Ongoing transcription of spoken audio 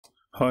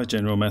Hi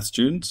General Math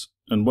students,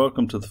 and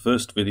welcome to the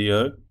first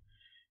video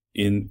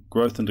in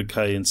Growth and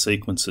Decay in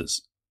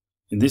Sequences.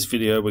 In this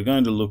video we're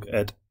going to look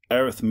at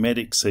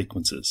arithmetic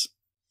sequences.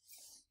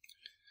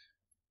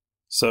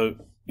 So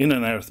in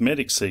an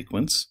arithmetic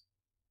sequence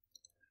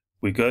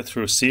we go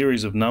through a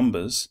series of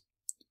numbers,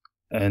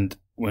 and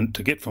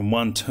to get from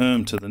one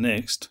term to the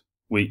next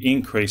we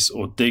increase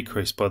or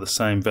decrease by the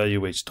same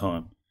value each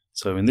time.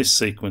 So in this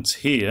sequence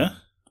here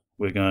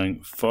we're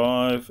going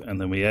 5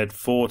 and then we add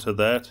 4 to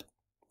that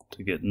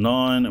to get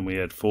 9, and we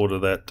add 4 to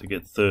that to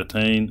get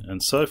 13,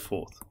 and so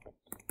forth.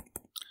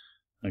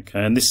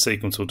 Okay, and this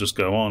sequence will just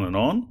go on and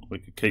on. We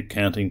could keep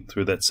counting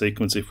through that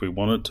sequence if we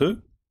wanted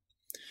to.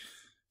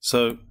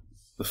 So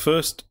the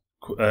first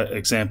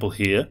example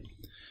here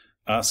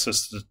asks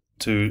us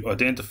to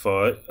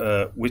identify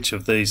which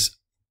of these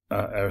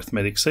are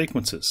arithmetic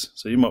sequences.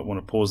 So you might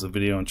want to pause the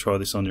video and try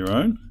this on your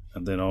own,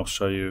 and then I'll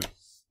show you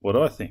what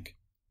I think.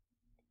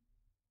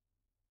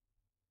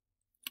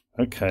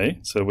 Okay,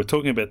 so we're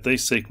talking about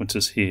these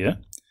sequences here.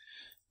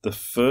 The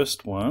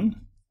first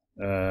one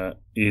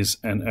is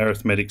an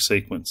arithmetic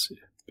sequence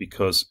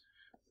because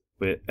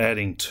we're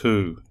adding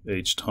 2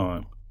 each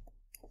time.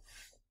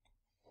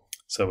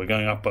 So we're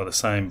going up by the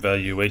same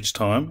value each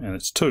time, and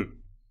it's 2.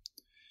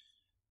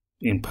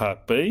 In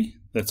part B,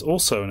 that's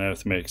also an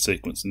arithmetic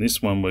sequence. In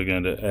this one, we're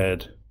going to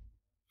add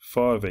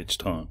 5 each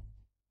time.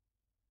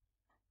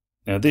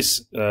 Now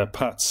this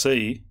part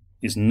C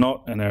is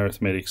not an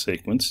arithmetic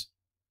sequence.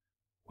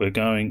 We're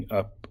going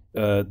up,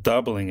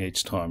 doubling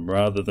each time.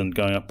 Rather than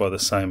going up by the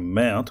same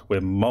amount,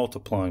 we're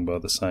multiplying by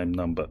the same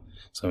number.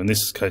 So in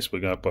this case, we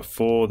go up by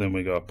 4, then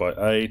we go up by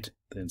 8,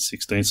 then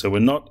 16. So we're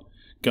not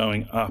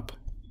going up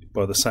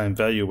by the same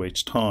value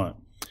each time.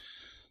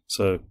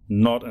 So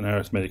not an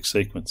arithmetic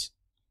sequence.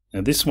 Now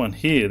this one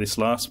here, this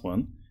last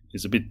one,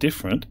 is a bit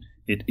different.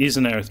 It is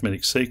an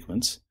arithmetic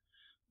sequence,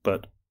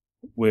 but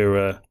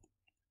we're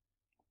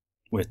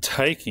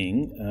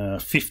taking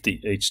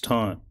 50 each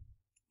time.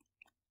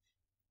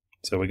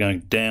 So we're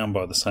going down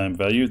by the same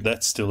value.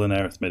 That's still an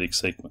arithmetic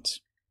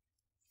sequence.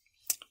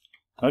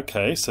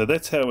 Okay, so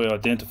that's how we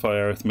identify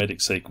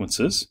arithmetic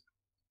sequences.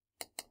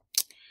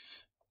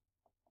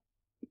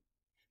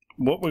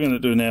 What we're going to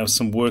do now is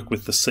some work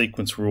with the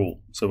sequence rule.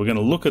 So we're going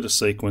to look at a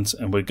sequence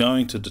and we're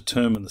going to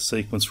determine the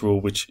sequence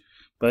rule, which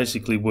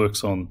basically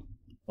works on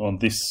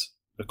this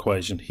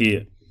equation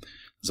here.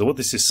 So what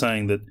this is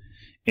saying, that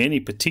any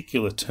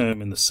particular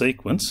term in the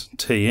sequence,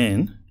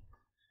 Tn,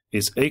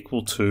 is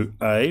equal to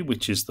A,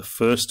 which is the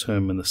first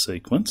term in the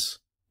sequence,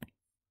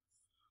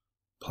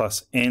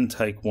 plus n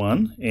take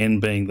 1,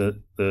 n being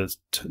the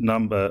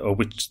number, or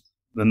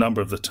the number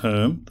of the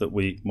term that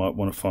we might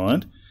want to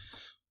find,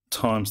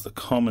 times the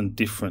common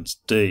difference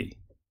d.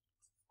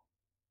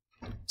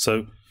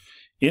 So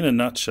in a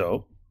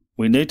nutshell,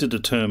 we need to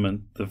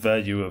determine the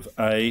value of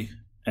A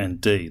and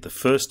D, the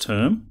first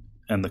term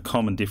and the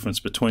common difference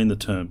between the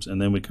terms,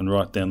 and then we can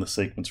write down the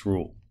sequence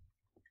rule.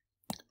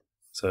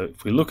 So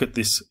if we look at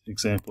this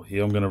example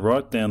here, I'm going to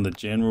write down the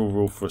general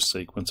rule for a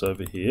sequence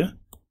over here.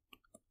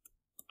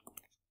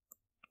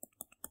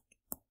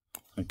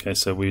 Okay,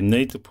 so we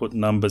need to put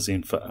numbers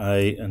in for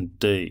A and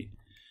D.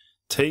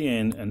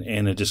 Tn and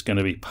n are just going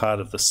to be part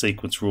of the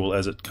sequence rule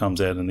as it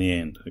comes out in the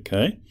end.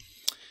 Okay,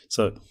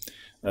 so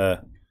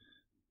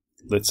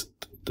let's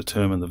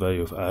determine the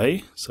value of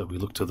A. So we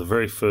look to the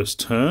very first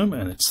term,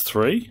 and it's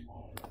 3.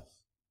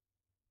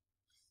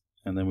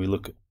 And then we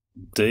look at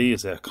D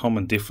is our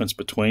common difference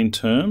between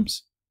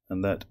terms,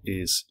 and that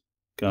is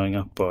going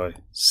up by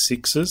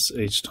 6's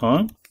each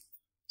time.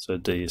 So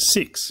D is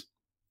 6.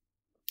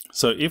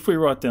 So if we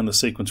write down the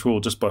sequence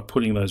rule just by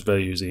putting those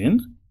values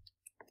in,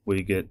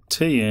 we get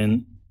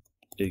Tn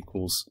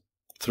equals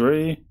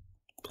 3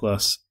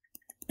 plus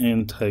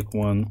n take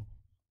 1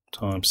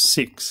 times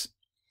 6.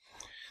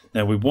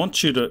 Now we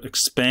want you to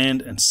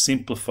expand and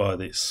simplify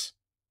this.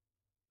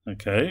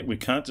 Okay, we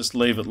can't just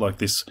leave it like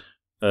this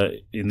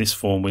in this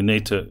form. We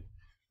need to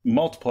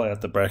multiply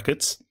out the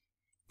brackets,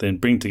 then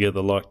bring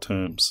together like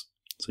terms.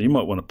 So you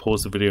might want to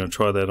pause the video and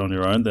try that on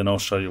your own, then I'll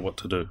show you what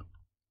to do.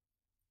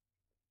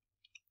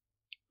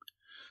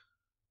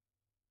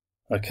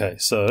 Okay,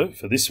 so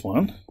for this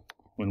one,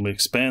 when we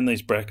expand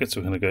these brackets,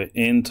 we're going to go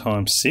n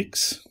times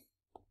 6.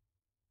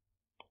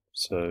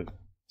 So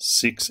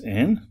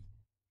 6n,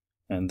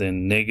 and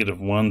then negative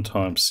 1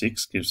 times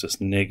 6 gives us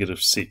negative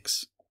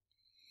 6.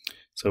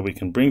 So we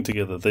can bring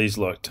together these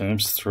like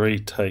terms. 3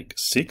 take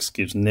 6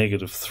 gives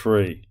negative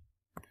 3.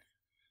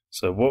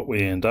 So what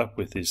we end up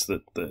with is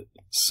that the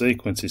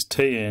sequence is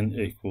Tn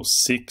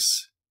equals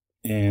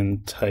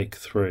 6n take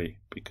 3,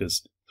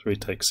 because 3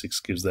 take 6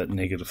 gives that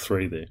negative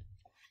 3 there.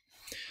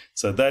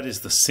 So that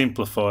is the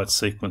simplified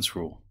sequence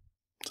rule.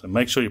 So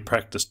make sure you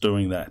practice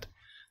doing that.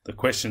 The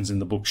questions in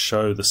the book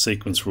show the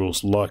sequence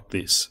rules like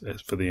this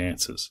for the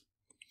answers.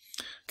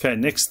 Okay,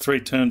 next 3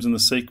 terms in the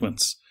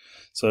sequence.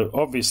 So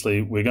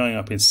obviously we're going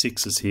up in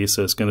 6's here,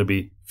 so it's going to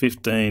be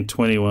 15,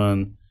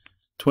 21,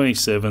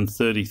 27,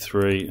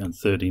 33, and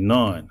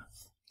 39.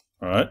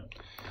 All right.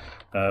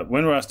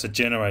 When we're asked to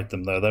generate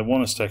them, though, they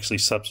want us to actually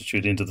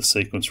substitute into the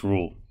sequence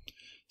rule.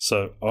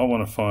 So I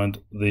want to find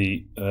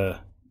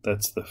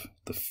that's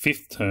the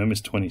fifth term is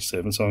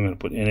 27, so I'm going to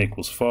put n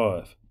equals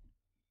 5.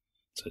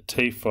 So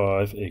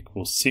T5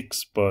 equals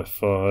 6 by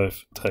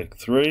 5, take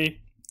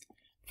 3.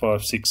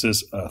 5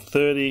 sixes are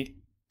 30,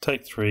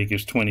 take 3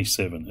 gives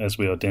 27, as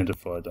we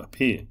identified up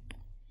here.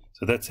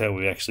 So that's how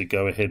we actually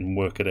go ahead and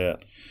work it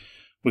out.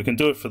 We can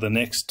do it for the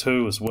next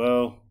two as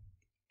well.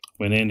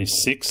 When n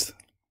is 6,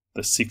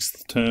 the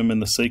sixth term in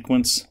the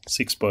sequence,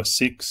 6 by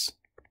 6,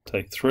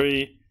 take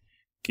 3,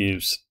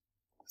 gives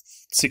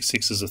 6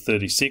 sixes are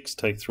 36,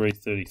 take 3,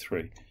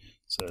 33.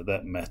 So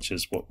that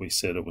matches what we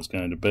said it was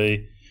going to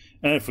be.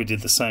 And if we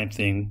did the same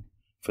thing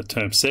for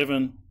term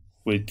 7,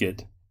 we'd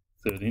get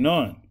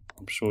 39.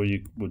 I'm sure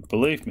you would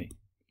believe me.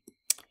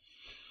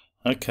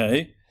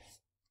 Okay,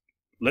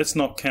 let's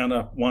not count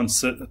up one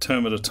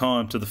term at a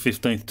time to the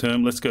 15th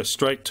term. Let's go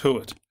straight to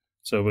it.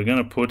 So we're going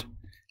to put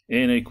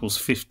n equals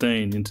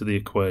 15 into the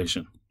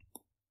equation.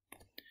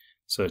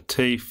 So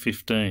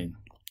T15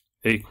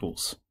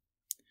 equals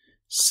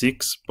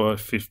 6 by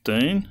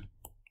 15,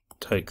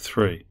 take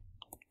 3.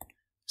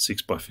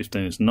 6 by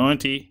 15 is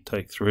 90,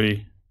 take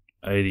 3,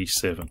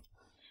 87.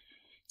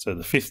 So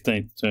the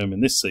 15th term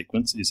in this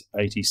sequence is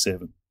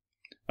 87.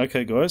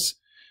 Okay guys,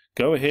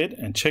 go ahead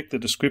and check the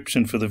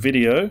description for the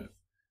video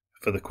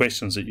for the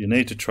questions that you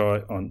need to try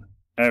on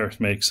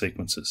arithmetic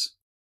sequences.